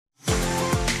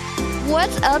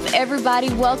What's up,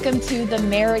 everybody? Welcome to the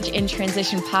Marriage in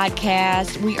Transition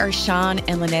podcast. We are Sean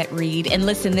and Lynette Reed. And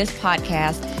listen, this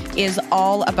podcast is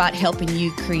all about helping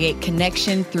you create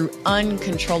connection through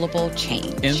uncontrollable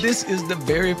change. And this is the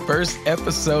very first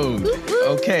episode. Woo-hoo.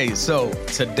 Okay, so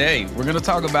today we're going to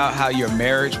talk about how your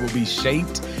marriage will be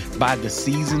shaped by the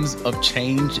seasons of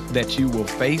change that you will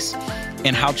face,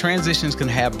 and how transitions can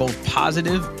have both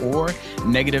positive or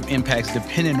negative impacts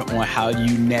depending on how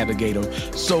you navigate them.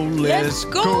 So let's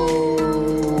go.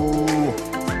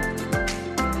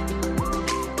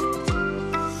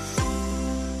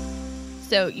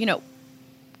 So,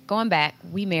 going back,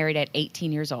 we married at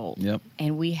 18 years old. Yep.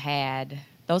 And we had,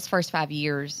 those first 5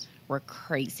 years were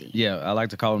crazy. Yeah, I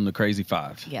like to call them the crazy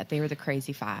five. Yeah, they were the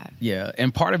crazy five. Yeah,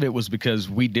 and part of it was because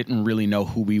we didn't really know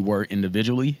who we were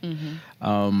individually.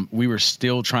 Mm-hmm. We were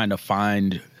still trying to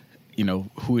find,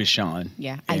 who is Sean?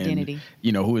 Yeah, identity.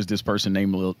 And, who is this person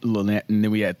named Lynette? And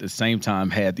then we at the same time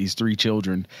had these 3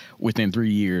 children within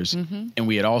 3 years. Mm-hmm. And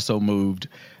we had also moved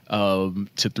to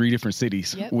 3 different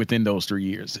cities within those 3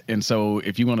 years. And so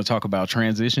if you want to talk about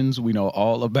transitions, we know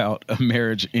all about a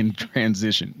marriage in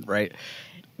transition, right?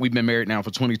 We've been married now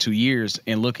for 22 years,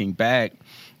 and looking back,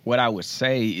 what I would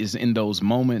say is in those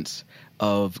moments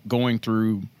of going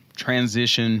through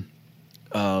transition,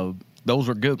 those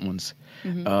were good ones.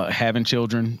 Mm-hmm. Having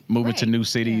children, moving to new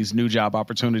cities, new job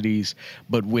opportunities.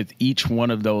 But with each one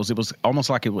of those, it was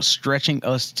almost like it was stretching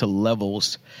us to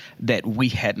levels that we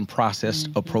hadn't processed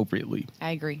appropriately.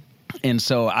 I agree. And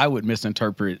so I would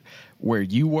misinterpret where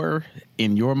you were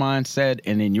in your mindset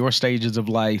and in your stages of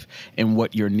life and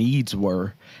what your needs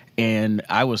were. And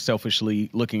I was selfishly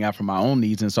looking out for my own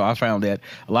needs. And so I found that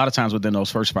a lot of times within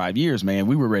those first 5 years, man,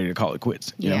 we were ready to call it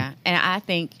quits. You know? And I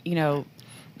think,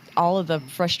 all of the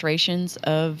frustrations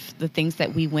of the things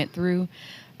that we went through,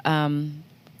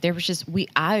 there was just,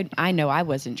 I know I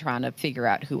wasn't trying to figure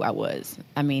out who I was.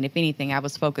 I mean, if anything, I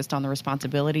was focused on the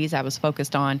responsibilities. I was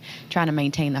focused on trying to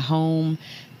maintain the home,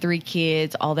 3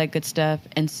 kids, all that good stuff.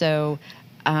 And so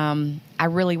I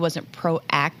really wasn't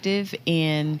proactive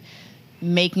in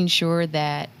making sure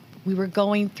that we were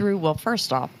going through, well,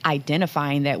 first off,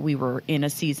 identifying that we were in a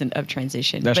season of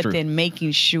transition, That's true. Then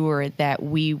making sure that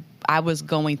I was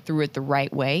going through it the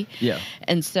right way. Yeah.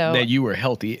 And so that you were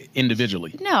healthy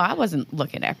individually. No, I wasn't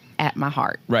looking at my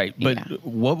heart. Right. But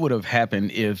what would have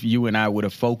happened if you and I would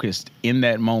have focused in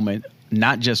that moment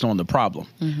not just on the problem,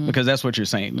 because that's what you're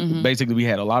saying. Mm-hmm. Basically, we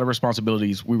had a lot of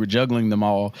responsibilities. We were juggling them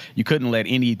all. You couldn't let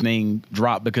anything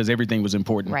drop because everything was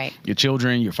important. Right. Your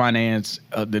children, your finance,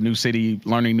 the new city,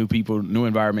 learning new people, new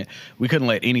environment. We couldn't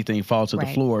let anything fall to the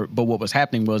floor. But what was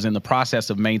happening was in the process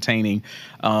of maintaining,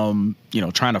 trying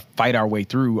to fight our way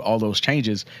through all those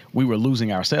changes, we were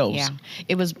losing ourselves. Yeah.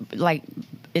 It was like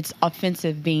it's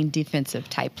offensive being defensive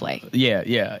type play. Yeah,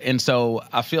 yeah. And so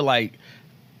I feel like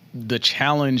the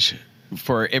challenge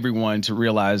for everyone to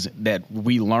realize that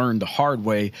we learned the hard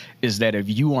way is that if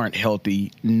you aren't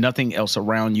healthy, nothing else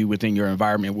around you within your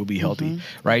environment will be healthy,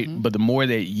 right? Mm-hmm. But the more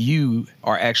that you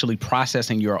are actually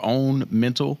processing your own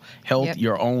mental health,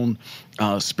 your own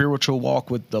spiritual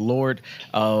walk with the Lord,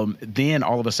 then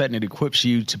all of a sudden it equips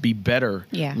you to be better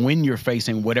when you're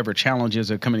facing whatever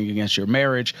challenges are coming against your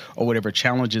marriage or whatever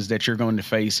challenges that you're going to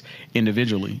face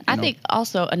individually. I think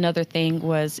also another thing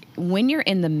was when you're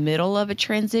in the middle of a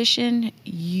transition,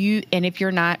 and if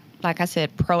you're not, like I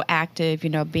said,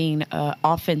 proactive, being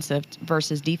offensive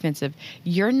versus defensive,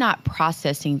 you're not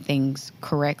processing things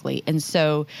correctly. And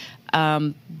so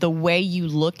the way you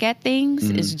look at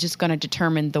things is just going to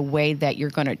determine the way that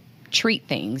you're going to treat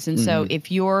things. And so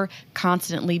if you're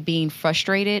constantly being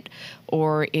frustrated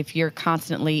or if you're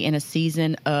constantly in a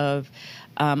season of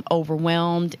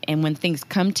overwhelmed, and when things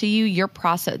come to you,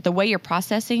 the way you're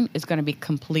processing is going to be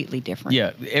completely different.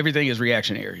 Yeah, everything is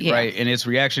reactionary, right? And it's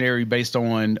reactionary based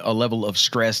on a level of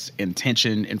stress and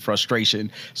tension and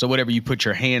frustration. So whatever you put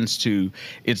your hands to,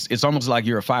 it's almost like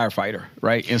you're a firefighter,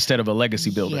 right? Instead of a legacy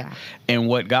builder. Yeah. And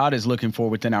what God is looking for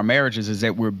within our marriages is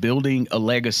that we're building a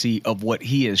legacy of what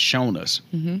He has shown us.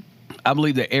 Mm-hmm. I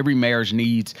believe that every marriage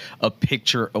needs a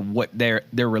picture of what their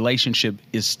relationship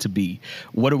is to be.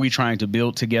 What are we trying to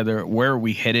build together? Where are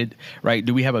we headed? Right?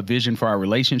 Do we have a vision for our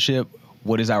relationship?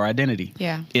 What is our identity?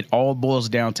 Yeah. It all boils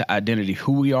down to identity,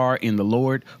 who we are in the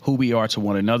Lord, who we are to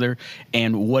one another,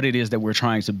 and what it is that we're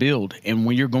trying to build. And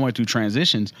when you're going through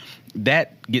transitions,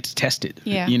 that gets tested,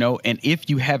 Yeah. and if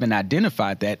you haven't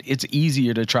identified that, it's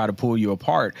easier to try to pull you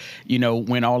apart,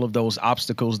 when all of those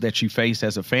obstacles that you face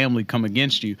as a family come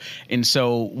against you. And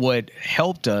so what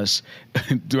helped us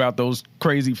throughout those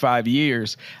crazy 5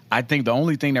 years, I think the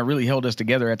only thing that really held us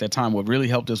together at that time, what really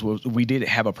helped us was we did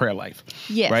have a prayer life.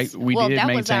 Yes. Right? We did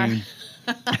maintain.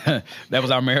 That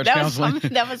was our marriage counseling.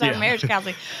 That was our marriage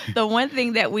counseling. The one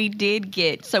thing that we did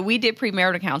get, so we did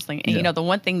premarital counseling, and the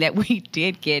one thing that we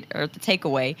did get, or the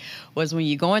takeaway, was when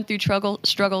you're going through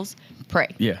struggles, pray.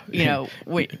 Yeah.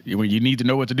 When you need to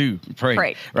know what to do,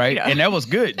 pray. Right. And that was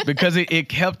good because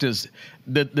it helped us.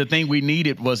 The thing we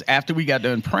needed was, after we got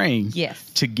done praying,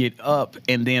 to get up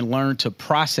and then learn to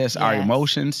process our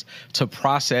emotions, to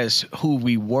process who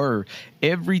we were.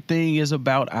 Everything is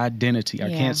about identity. I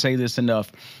can't say this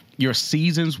enough. Your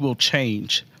seasons will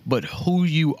change, but who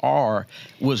you are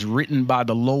was written by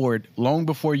the Lord long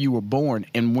before you were born.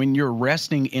 And when you're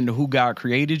resting in who God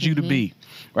created you to be,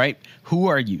 right? Who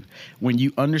are you? When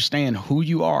you understand who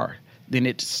you are, then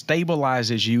it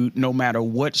stabilizes you no matter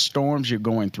what storms you're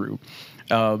going through.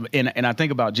 And I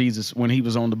think about Jesus when he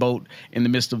was on the boat in the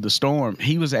midst of the storm.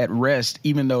 He was at rest,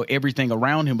 even though everything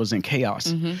around him was in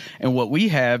chaos. And what we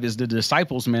have is the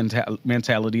disciples'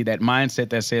 mentality, that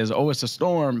mindset that says, oh, it's a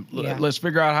storm. Let's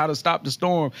figure out how to stop the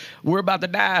storm. We're about to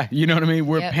die. You know what I mean?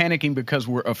 We're panicking because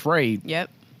we're afraid.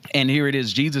 And here it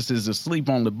is, Jesus is asleep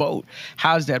on the boat.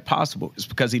 How is that possible? It's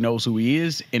because he knows who he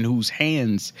is and whose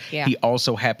hands he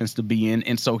also happens to be in.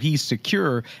 And so he's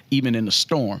secure even in the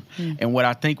storm. And what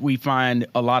I think we find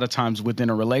a lot of times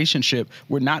within a relationship,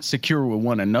 we're not secure with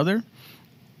one another.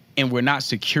 And we're not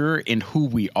secure in who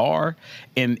we are.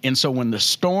 And so when the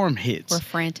storm hits, we're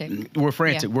frantic.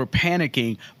 We're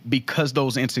panicking because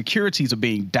those insecurities are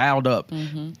being dialed up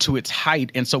to its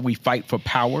height. And so we fight for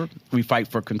power, we fight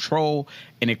for control,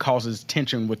 and it causes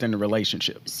tension within the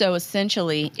relationship. So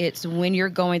essentially, it's when you're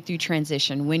going through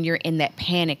transition, when you're in that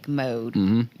panic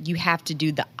mode, you have to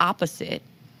do the opposite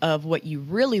of what you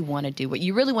really want to do. What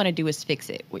you really want to do is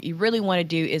fix it. What you really want to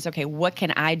do is, okay, what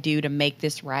can I do to make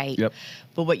this right?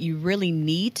 But what you really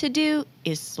need to do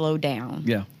is slow down.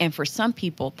 And for some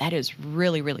people, that is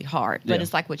really, really hard. But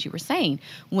it's like what you were saying.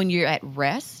 When you're at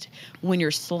rest, when you're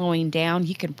slowing down,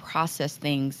 you can process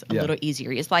things a little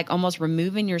easier. It's like almost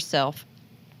removing yourself,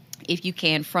 if you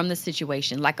can, from the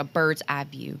situation, like a bird's eye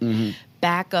view.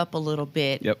 Back up a little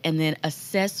bit and then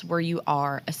assess where you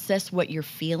are, assess what you're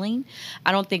feeling.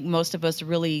 I don't think most of us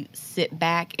really sit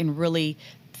back and really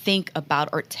think about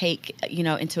or take,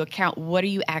 into account, what are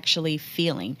you actually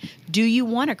feeling? Do you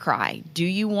want to cry? Do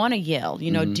you want to yell?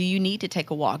 Do you need to take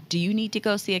a walk? Do you need to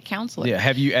go see a counselor?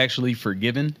 Have you actually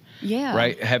forgiven?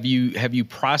 Right? Have you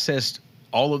processed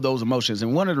all of those emotions?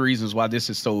 And one of the reasons why this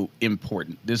is so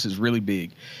important, this is really big.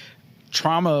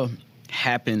 Trauma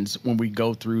happens when we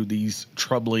go through these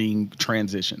troubling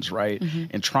transitions, right?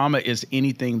 And trauma is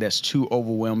anything that's too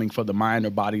overwhelming for the mind or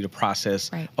body to process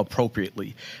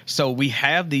appropriately. So we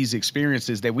have these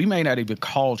experiences that we may not even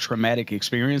call traumatic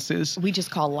experiences. We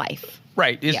just call life.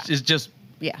 Right. It's just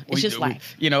it's just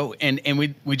life.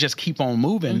 And we just keep on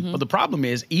moving. But the problem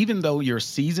is, even though your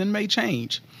season may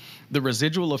change, the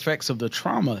residual effects of the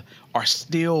trauma are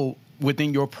still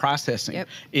within your processing.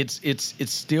 It's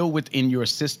still within your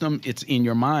system. It's in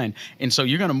your mind. And so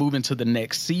you're going to move into the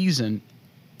next season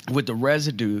with the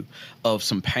residue of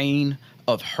some pain,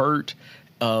 of hurt,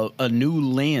 a new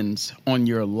lens on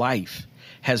your life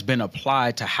has been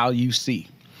applied to how you see,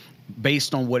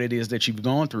 based on what it is that you've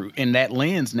gone through. And that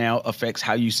lens now affects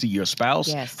how you see your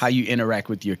spouse, how you interact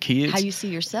with your kids. How you see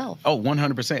yourself. Oh,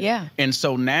 100%. And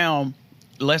so now,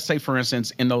 let's say, for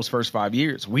instance, in those first 5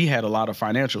 years, we had a lot of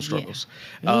financial struggles.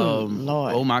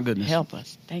 Lord. Oh, my goodness. Help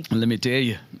us. Thank you. Let me tell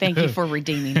you. Thank you for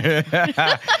redeeming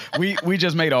us. We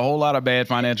just made a whole lot of bad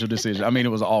financial decisions. I mean, it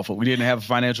was awful. We didn't have a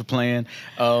financial plan.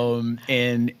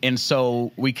 And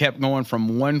so we kept going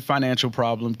from one financial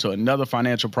problem to another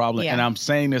financial problem. And I'm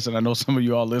saying this, and I know some of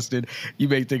you all listening, you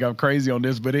may think I'm crazy on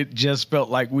this, but it just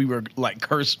felt like we were like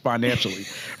cursed financially,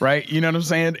 right? You know what I'm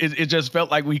saying? It just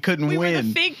felt like we couldn't win. We were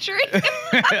the fig tree.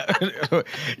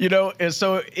 And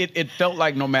so it felt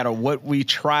like no matter what we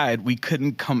tried, we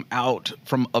couldn't come out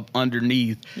from up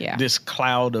underneath this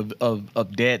cloud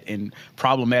of debt and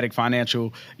problematic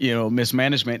financial,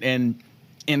 mismanagement.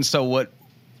 And so what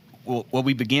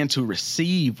we began to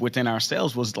receive within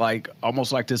ourselves was like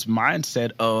almost like this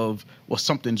mindset of, well,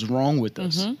 something's wrong with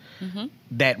us,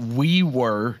 that we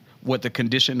were what the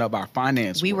condition of our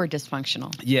finance we were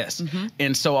dysfunctional. Yes.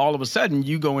 And so all of a sudden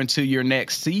you go into your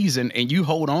next season and you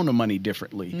hold on to money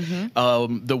differently.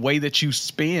 The way that you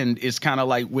spend is kind of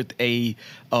like with a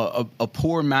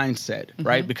poor mindset,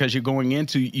 right? Because you're going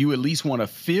into, you at least want to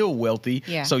feel wealthy.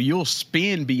 Yeah. So you'll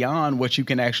spend beyond what you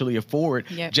can actually afford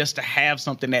just to have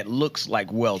something that looks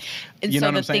like wealth. And you so know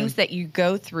what the I'm saying? things that you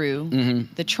go through,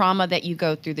 the trauma that you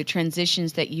go through, the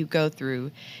transitions that you go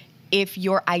through, if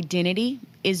your identity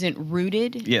isn't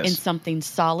rooted in something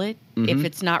solid, if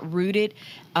it's not rooted,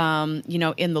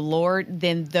 in the Lord,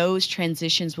 then those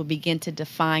transitions will begin to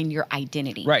define your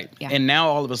identity. Right. Yeah. And now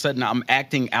all of a sudden I'm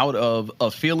acting out of a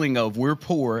feeling of we're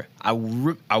poor. I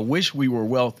wish we were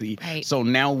wealthy. Right. So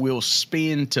now we'll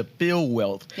spend to feel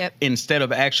wealth instead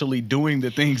of actually doing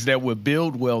the things that would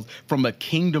build wealth from a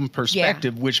kingdom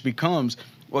perspective, which becomes,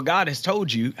 well, God has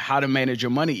told you how to manage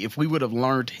your money. If we would have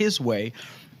learned his way,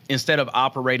 instead of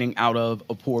operating out of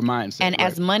a poor mindset. And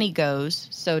as money goes,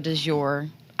 so does your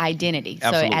identity.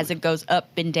 Absolutely. So as it goes up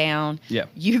and down, Yeah.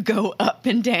 you go up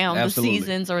and down. Absolutely. The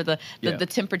seasons or the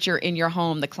temperature in your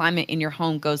home, the climate in your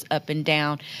home goes up and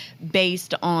down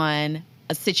based on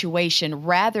a situation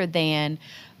rather than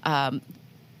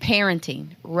parenting,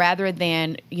 rather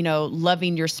than,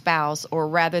 loving your spouse, or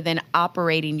rather than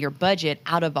operating your budget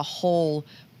out of a whole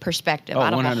perspective,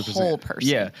 out of 100%. a whole person.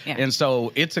 Yeah. And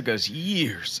so it took us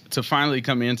years to finally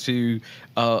come into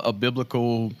a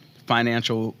biblical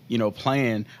financial,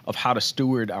 plan of how to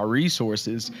steward our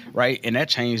resources, right? And that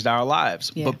changed our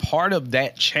lives. Yeah. But part of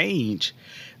that change,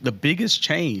 the biggest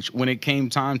change when it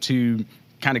came time to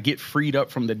kind of get freed up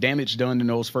from the damage done in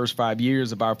those first 5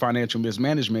 years of our financial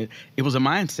mismanagement, it was a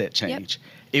mindset change.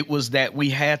 It was that we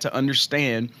had to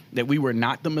understand that we were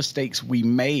not the mistakes we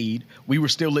made. We were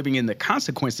still living in the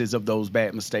consequences of those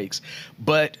bad mistakes,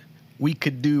 but we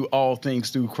could do all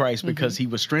things through Christ because he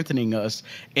was strengthening us.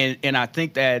 And I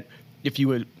think that if you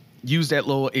would use that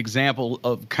little example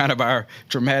of kind of our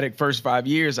dramatic first 5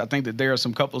 years, I think that there are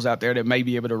some couples out there that may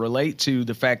be able to relate to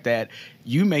the fact that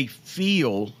you may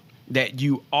feel that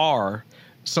you are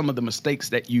some of the mistakes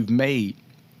that you've made,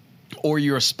 or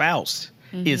your spouse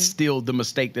is still the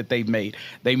mistake that they've made.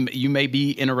 You may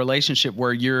be in a relationship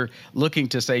where you're looking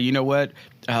to say, you know what,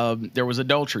 there was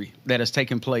adultery that has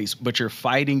taken place, but you're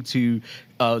fighting to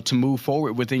move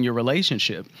forward within your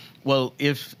relationship. Well,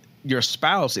 if your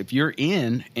spouse, if you're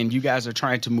in and you guys are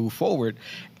trying to move forward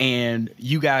and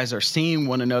you guys are seeing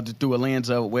one another through a lens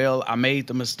of, well, I made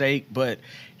the mistake, but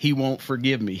he won't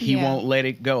forgive me. He won't let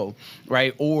it go,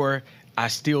 right? Or I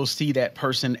still see that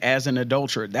person as an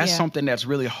adulterer. That's something that's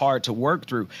really hard to work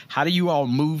through. How do you all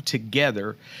move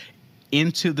together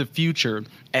into the future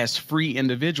as free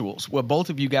individuals? Well, both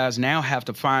of you guys now have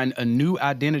to find a new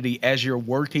identity as you're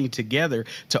working together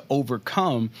to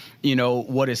overcome,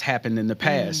 what has happened in the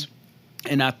past.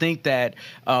 And I think that,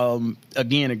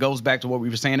 again, it goes back to what we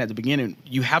were saying at the beginning.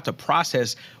 You have to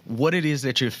process what it is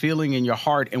that you're feeling in your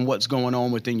heart and what's going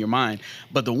on within your mind.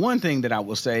 But the one thing that I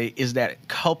will say is that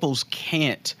couples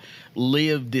can't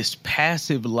live this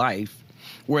passive life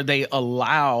where they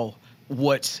allow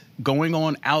what's going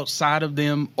on outside of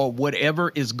them or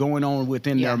whatever is going on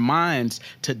within their minds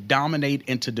to dominate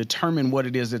and to determine what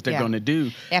it is that they're going to do.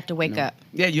 They have to wake up.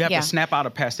 Yeah, you have to snap out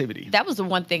of passivity. That was the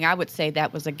one thing I would say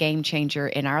that was a game changer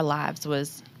in our lives,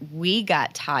 was we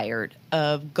got tired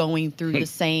of going through the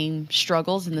same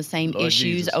struggles and the same Lord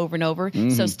issues Jesus. over and over.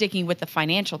 So sticking with the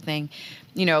financial thing,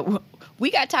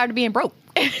 we got tired of being broke.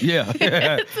 Yeah.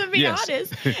 To be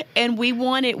honest. And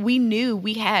we knew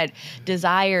we had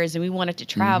desires and we wanted to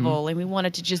travel and we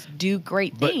wanted to just do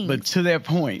great things. But to that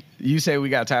point, you say we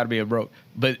got tired of being broke,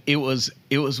 but it was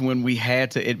when we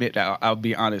had to admit, I'll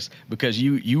be honest, because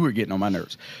you were getting on my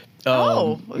nerves.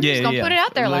 We're just gonna put it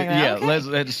out there like that. Yeah,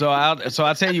 okay. So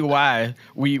I'll tell you why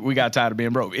we got tired of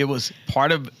being broke. It was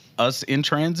part of us in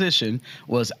transition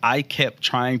was I kept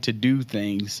trying to do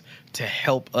things to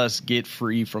help us get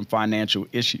free from financial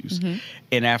issues.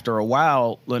 And after a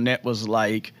while, Lynette was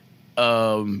like,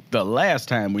 the last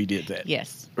time we did that.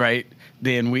 Yes. Right?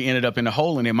 Then we ended up in a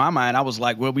hole. And in my mind, I was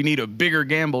like, well, we need a bigger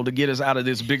gamble to get us out of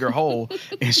this bigger hole.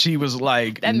 And she was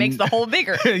like, that makes the hole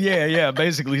bigger. yeah,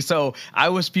 basically. So I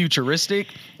was futuristic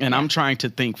and I'm trying to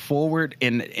think forward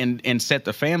and set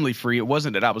the family free. It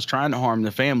wasn't that I was trying to harm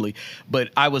the family, but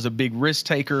I was a big risk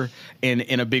taker and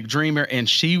a big dreamer. And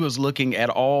she was looking at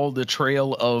all the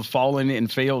trail of fallen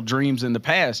and failed dreams in the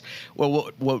past. Well,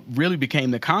 what really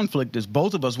became the conflict is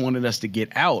both of us wanted us to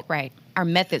get out. Right. Our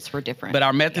methods were different. But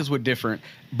our methods were different. different.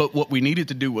 But what we needed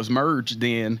to do was merge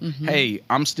then. Hey,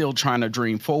 I'm still trying to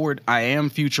dream forward. I am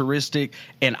futuristic.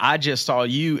 And I just saw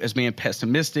you as being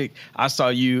pessimistic. I saw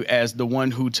you as the one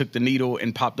who took the needle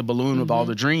and popped the balloon of all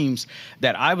the dreams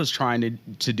that I was trying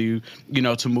to do,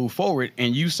 to move forward.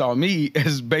 And you saw me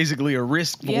as basically a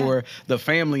risk for the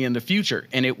family in the future.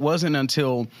 And it wasn't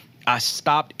until I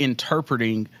stopped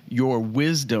interpreting your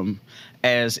wisdom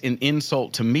as an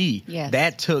insult to me. Yes.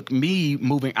 That took me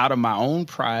moving out of my own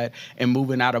pride and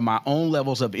moving out of my own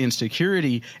levels of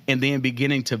insecurity, and then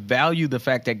beginning to value the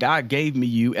fact that God gave me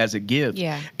you as a gift.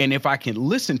 Yeah. And if I can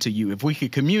listen to you, if we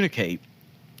could communicate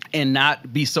and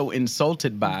not be so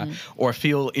insulted by or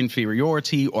feel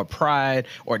inferiority or pride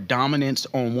or dominance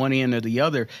on one end or the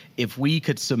other, if we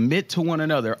could submit to one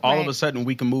another, all of a sudden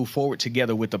we can move forward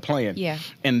together with the plan. Yeah.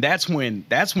 And that's when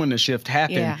the shift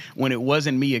happened, when it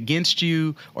wasn't me against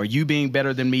you or you being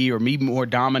better than me or me more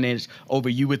dominant over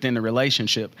you within the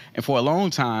relationship. And for a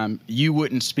long time, you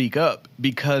wouldn't speak up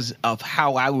because of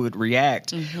how I would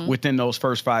react within those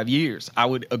first 5 years. I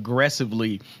would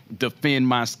aggressively defend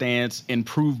my stance and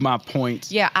prove my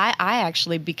points. Yeah, I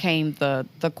actually became the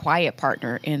quiet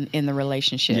partner in the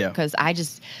relationship because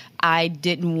I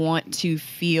didn't want to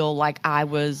feel like I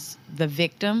was the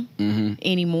victim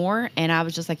anymore. And I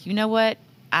was just like, you know what?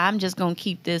 I'm just going to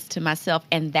keep this to myself.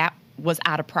 And that was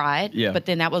out of pride. Yeah. But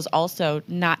then that was also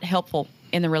not helpful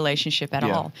in the relationship at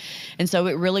all. And so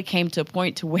it really came to a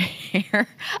point to where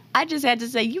I just had to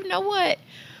say, you know what?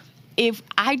 If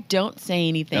I don't say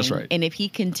anything, That's right. and if he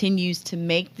continues to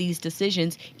make these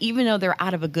decisions, even though they're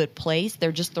out of a good place,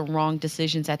 they're just the wrong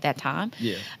decisions at that time.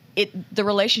 Yeah. The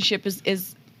relationship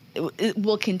it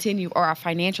will continue, or our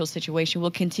financial situation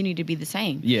will continue to be the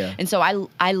same. Yeah. And so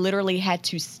I literally had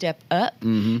to step up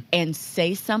and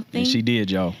say something. And she did,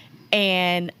 y'all.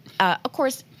 And of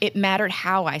course, it mattered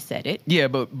how I said it. Yeah,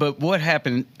 but what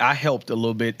happened, I helped a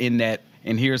little bit in that,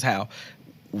 and here's how.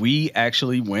 We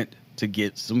actually went to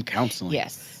get some counseling.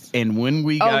 Yes. And when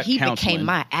we got he counseling, became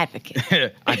my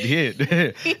advocate. I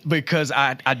did because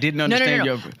I didn't understand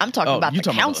No. I'm talking about the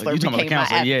counselor. You talking about the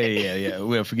counselor? Yeah. Yeah.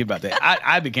 Well, forget about that.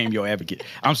 I became your advocate.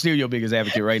 I'm still your biggest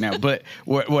advocate right now. But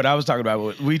what I was talking about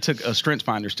was we took a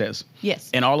StrengthsFinders test. Yes.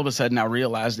 And all of a sudden I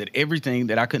realized that everything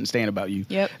that I couldn't stand about you,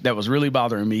 that was really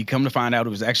bothering me, come to find out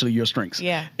it was actually your strengths.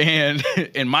 Yeah. And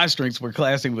my strengths were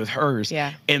clashing with hers.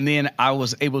 Yeah. And then I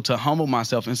was able to humble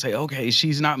myself and say, okay,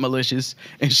 she's not malicious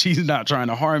and she's not trying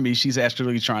to harm me. She's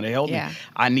actually trying to help me.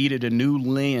 I needed a new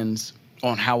lens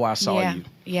on how I saw you.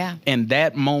 Yeah. And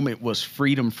that moment was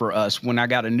freedom for us when I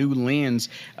got a new lens.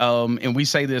 And we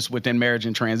say this within Marriage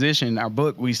and Transition, our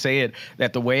book, we said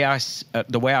that the way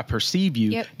I perceive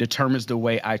you determines the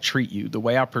way I treat you. The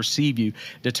way I perceive you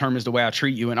determines the way I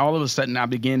treat you. And all of a sudden I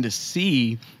began to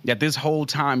see that this whole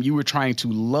time you were trying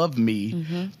to love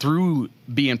me through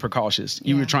being precautious.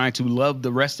 You were trying to love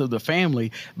the rest of the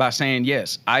family by saying,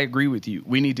 yes, I agree with you.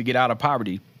 We need to get out of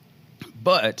poverty.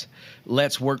 But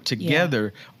let's work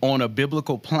together on a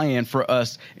biblical plan for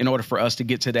us in order for us to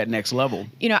get to that next level.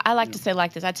 You know, I like to say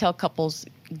like this. I tell couples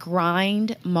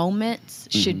grind moments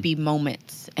should be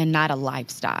moments and not a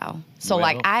lifestyle. So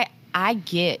I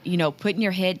get, putting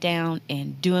your head down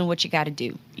and doing what you got to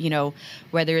do,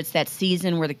 whether it's that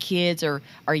season where the kids are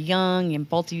young and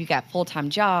both of you got full-time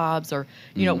jobs or,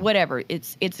 whatever.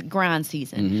 It's grind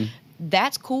season.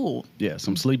 That's cool. Yeah,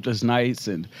 some sleepless nights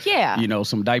and, yeah,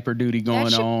 some diaper duty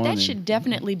going on. That should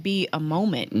definitely be a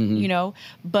moment,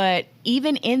 But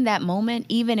even in that moment,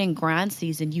 even in grind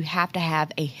season, you have to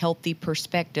have a healthy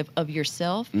perspective of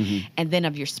yourself and then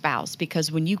of your spouse.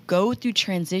 Because when you go through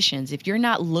transitions, if you're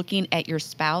not looking at your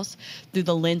spouse through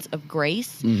the lens of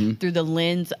grace, through the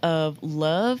lens of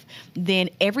love, then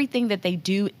everything that they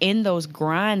do in those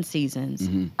grind seasons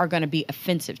are going to be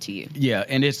offensive to you. Yeah,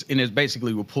 and it's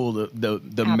basically will pull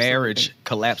the marriage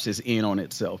collapses in on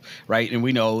itself, right? And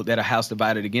we know that a house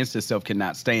divided against itself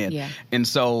cannot stand. Yeah. And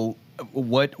so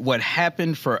what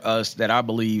happened for us that I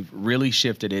believe really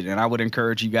shifted it, and I would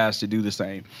encourage you guys to do the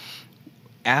same.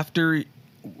 After,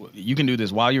 you can do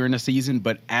this while you're in a season,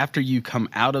 but after you come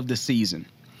out of the season,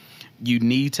 you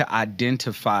need to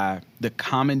identify the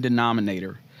common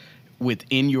denominator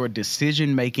within your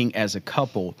decision making as a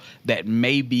couple that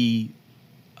may be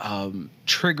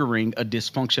triggering a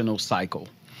dysfunctional cycle.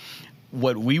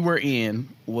 What we were in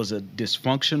was a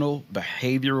dysfunctional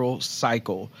behavioral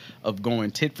cycle of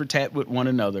going tit for tat with one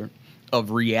another,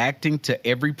 of reacting to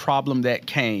every problem that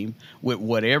came with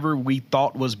whatever we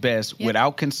thought was best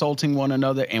without consulting one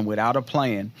another and without a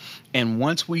plan. And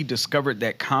once we discovered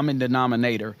that common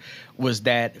denominator was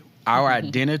that our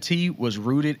identity was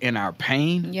rooted in our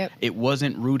pain, it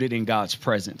wasn't rooted in God's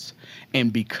presence.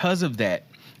 And because of that,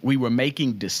 We were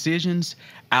making decisions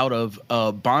out of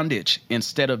bondage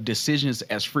instead of decisions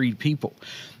as freed people.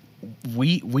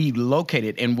 We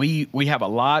located, and we have a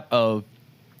lot of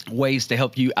ways to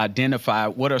help you identify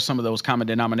what are some of those common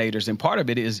denominators. And part of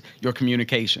it is your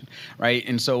communication, right?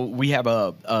 And so we have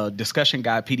a discussion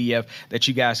guide PDF that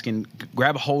you guys can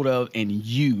grab a hold of and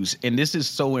use. And this is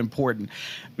so important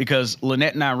because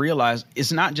Lynette and I realized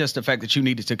it's not just the fact that you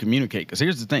needed to communicate. Because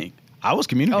here's the thing. I was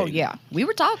communicating. Oh, yeah. We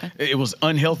were talking. It was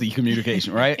unhealthy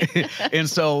communication, right? And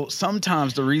so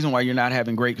sometimes the reason why you're not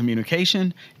having great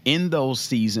communication in those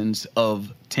seasons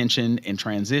of tension and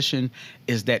transition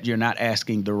is that you're not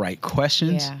asking the right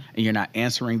questions and you're not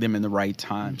answering them in the right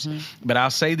times. But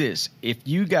I'll say this. If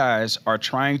you guys are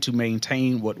trying to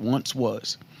maintain what once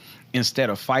was instead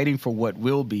of fighting for what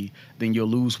will be, then you'll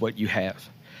lose what you have.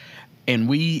 And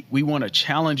we want to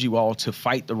challenge you all to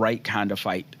fight the right kind of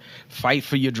fight. Fight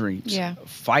for your dreams. Yeah.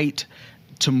 Fight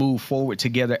to move forward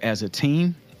together as a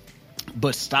team.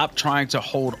 But stop trying to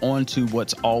hold on to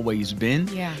what's always been.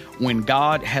 Yeah. When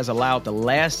God has allowed the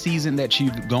last season that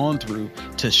you've gone through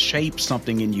to shape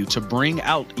something in you, to bring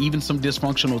out even some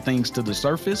dysfunctional things to the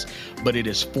surface, but it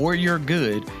is for your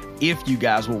good if you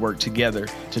guys will work together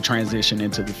to transition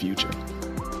into the future.